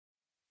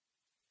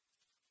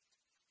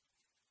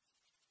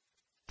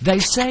They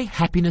say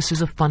happiness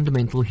is a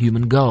fundamental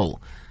human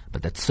goal,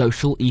 but that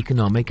social,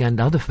 economic and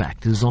other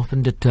factors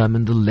often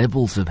determine the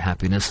levels of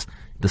happiness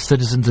the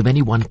citizens of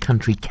any one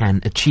country can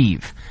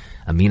achieve.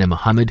 Amina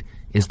Mohammed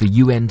is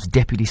the UN's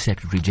Deputy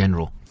Secretary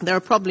General. There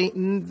are probably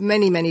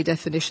many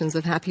definitions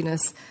of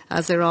happiness,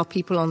 as there are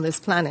people on this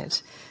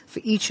planet. For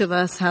each of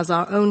us has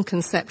our own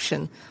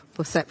perception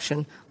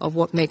of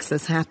what makes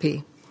us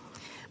happy.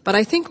 But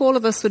I think all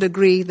of us would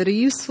agree that a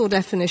useful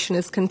definition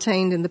is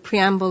contained in the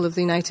preamble of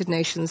the United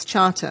Nations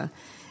Charter,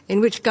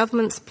 in which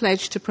governments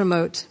pledge to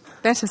promote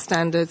better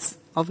standards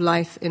of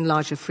life in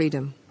larger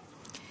freedom.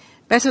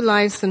 Better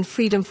lives and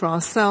freedom for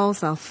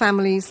ourselves, our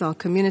families, our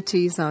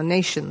communities, our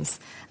nations.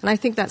 And I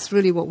think that's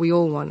really what we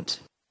all want.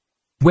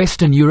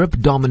 Western Europe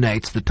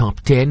dominates the top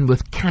 10,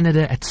 with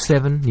Canada at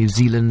 7, New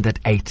Zealand at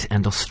 8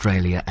 and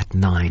Australia at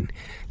 9.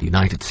 The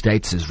United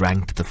States is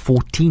ranked the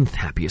 14th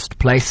happiest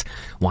place,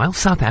 while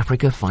South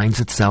Africa finds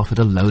itself at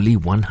a lowly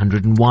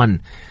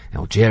 101.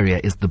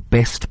 Algeria is the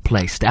best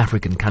placed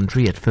African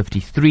country at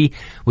 53,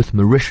 with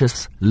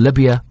Mauritius,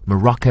 Libya,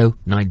 Morocco,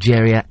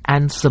 Nigeria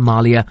and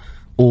Somalia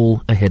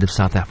all ahead of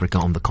South Africa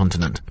on the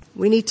continent.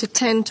 We need to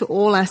tend to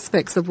all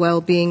aspects of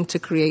well-being to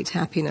create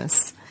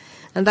happiness.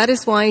 And that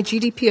is why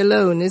GDP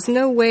alone is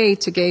no way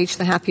to gauge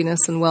the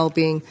happiness and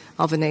well-being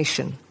of a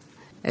nation.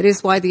 It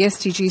is why the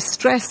SDGs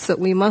stress that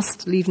we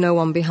must leave no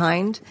one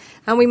behind,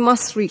 and we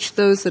must reach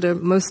those that are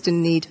most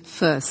in need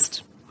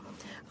first.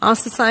 Our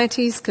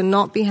societies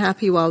cannot be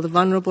happy while the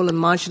vulnerable and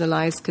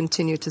marginalized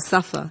continue to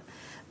suffer,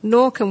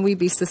 nor can we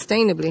be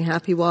sustainably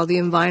happy while the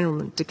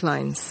environment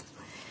declines.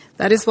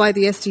 That is why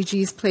the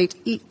SDGs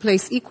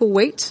place equal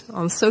weight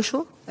on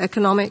social,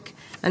 economic,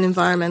 and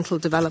environmental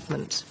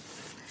development.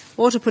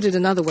 Or to put it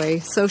another way,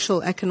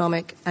 social,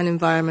 economic, and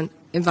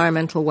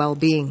environmental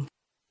well-being.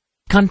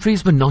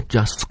 Countries were not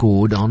just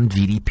scored on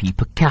GDP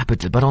per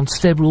capita, but on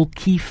several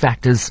key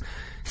factors,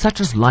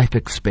 such as life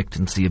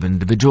expectancy of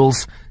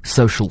individuals,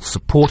 social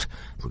support,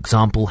 for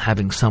example,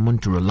 having someone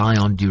to rely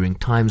on during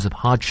times of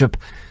hardship,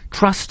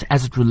 trust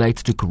as it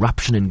relates to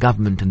corruption in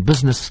government and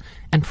business,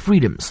 and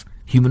freedoms,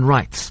 human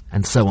rights,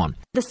 and so on.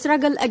 The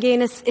struggle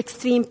against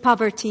extreme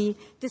poverty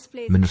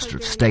displays... Minister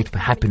of State for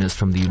Happiness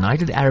from the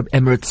United Arab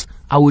Emirates,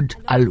 Aoud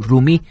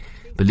Al-Rumi,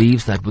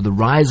 believes that with the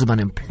rise of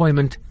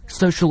unemployment,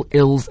 social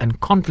ills and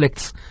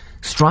conflicts,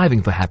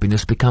 striving for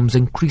happiness becomes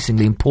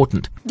increasingly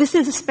important. This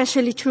is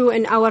especially true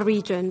in our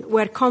region,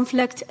 where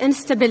conflict,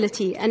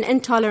 instability and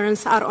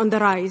intolerance are on the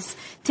rise,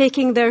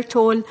 taking their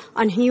toll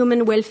on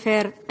human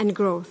welfare and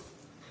growth.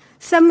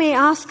 Some may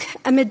ask,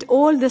 amid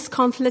all this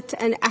conflict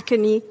and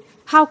agony,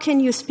 how can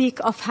you speak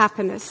of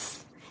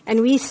happiness?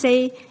 And we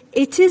say,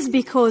 it is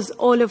because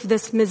all of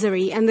this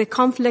misery and the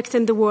conflict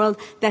in the world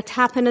that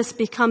happiness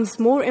becomes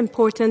more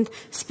important,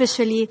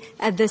 especially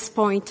at this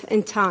point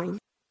in time.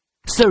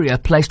 Syria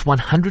placed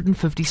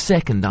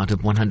 152nd out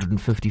of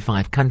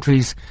 155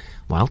 countries,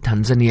 while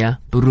Tanzania,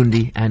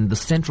 Burundi and the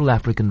Central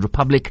African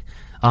Republic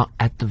are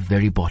at the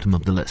very bottom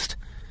of the list.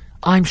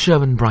 I'm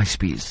Sherwin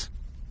Brycebees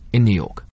in New York.